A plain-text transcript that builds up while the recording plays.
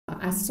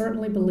I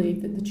certainly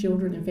believe that the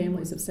children and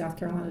families of South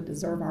Carolina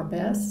deserve our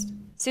best.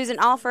 Susan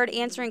Alford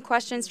answering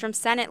questions from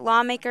Senate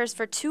lawmakers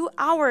for 2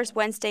 hours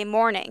Wednesday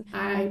morning.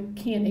 I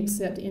can't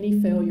accept any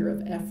failure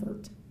of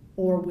effort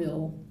or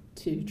will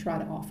to try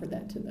to offer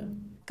that to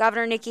them.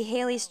 Governor Nikki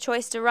Haley's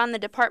choice to run the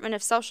Department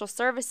of Social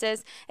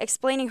Services,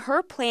 explaining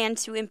her plan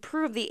to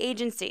improve the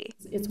agency.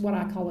 It's what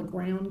I call a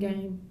ground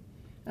game.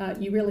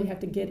 You really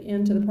have to get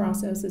into the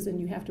processes and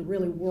you have to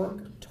really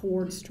work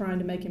towards trying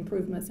to make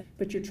improvements,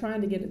 but you're trying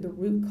to get at the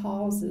root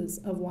causes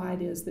of why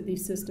it is that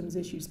these systems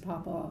issues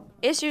pop up.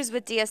 Issues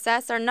with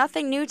DSS are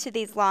nothing new to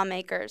these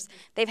lawmakers.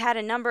 They've had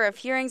a number of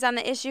hearings on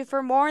the issue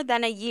for more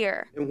than a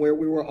year. And where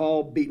we were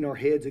all beating our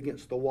heads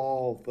against the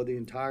wall for the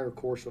entire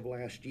course of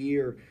last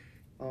year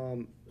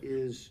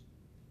is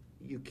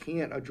you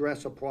can't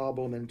address a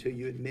problem until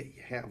you admit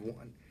you have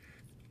one.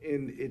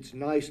 And it's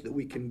nice that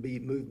we can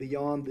move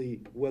beyond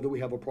whether we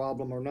have a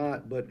problem or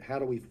not, but how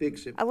do we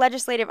fix it? A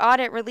legislative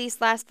audit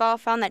released last fall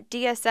found that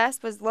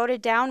DSS was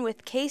loaded down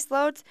with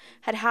caseloads,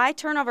 had high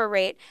turnover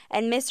rate,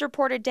 and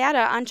misreported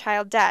data on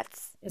child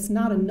deaths. It's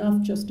not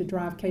enough just to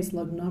drive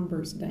caseload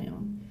numbers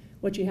down.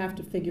 What you have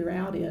to figure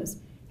out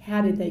is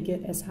how did they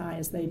get as high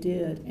as they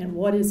did, and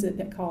what is it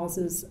that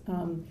causes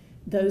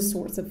those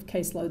sorts of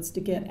caseloads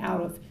to get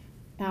out of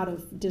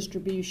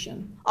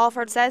distribution.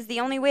 Alford says the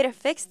only way to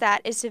fix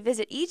that is to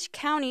visit each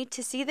county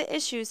to see the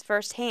issues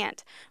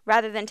firsthand,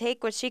 rather than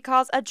take what she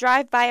calls a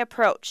drive-by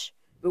approach.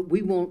 But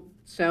we want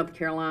South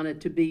Carolina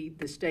to be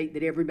the state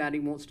that everybody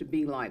wants to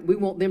be like. We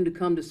want them to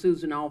come to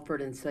Susan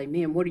Alford and say,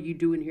 man, what are you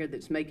doing here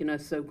that's making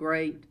us so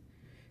great?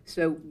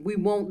 So we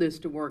want this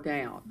to work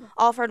out.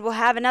 Alford will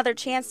have another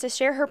chance to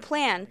share her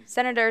plan.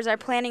 Senators are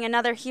planning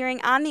another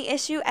hearing on the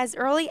issue as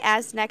early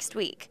as next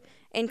week.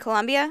 In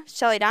Columbia,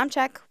 Shelley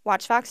Domchek,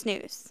 Watch Fox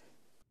News.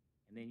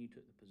 And then you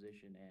took the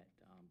position at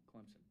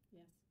Clemson.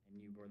 Yes.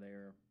 And you were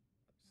there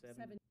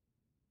 7.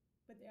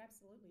 But there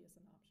absolutely is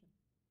an option.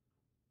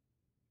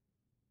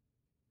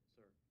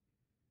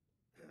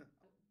 Sir.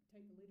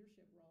 Take the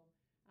leadership role.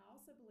 I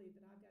also believe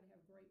that I've got to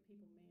have great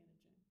people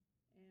managing,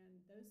 and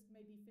those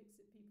may be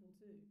fix-it people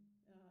too.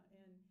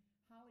 And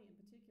Holly, in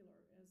particular,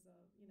 as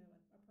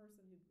a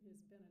person who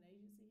has been an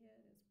agency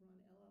head, has run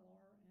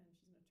LLR, and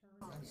she's an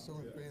attorney. I'm so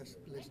impressed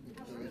listening.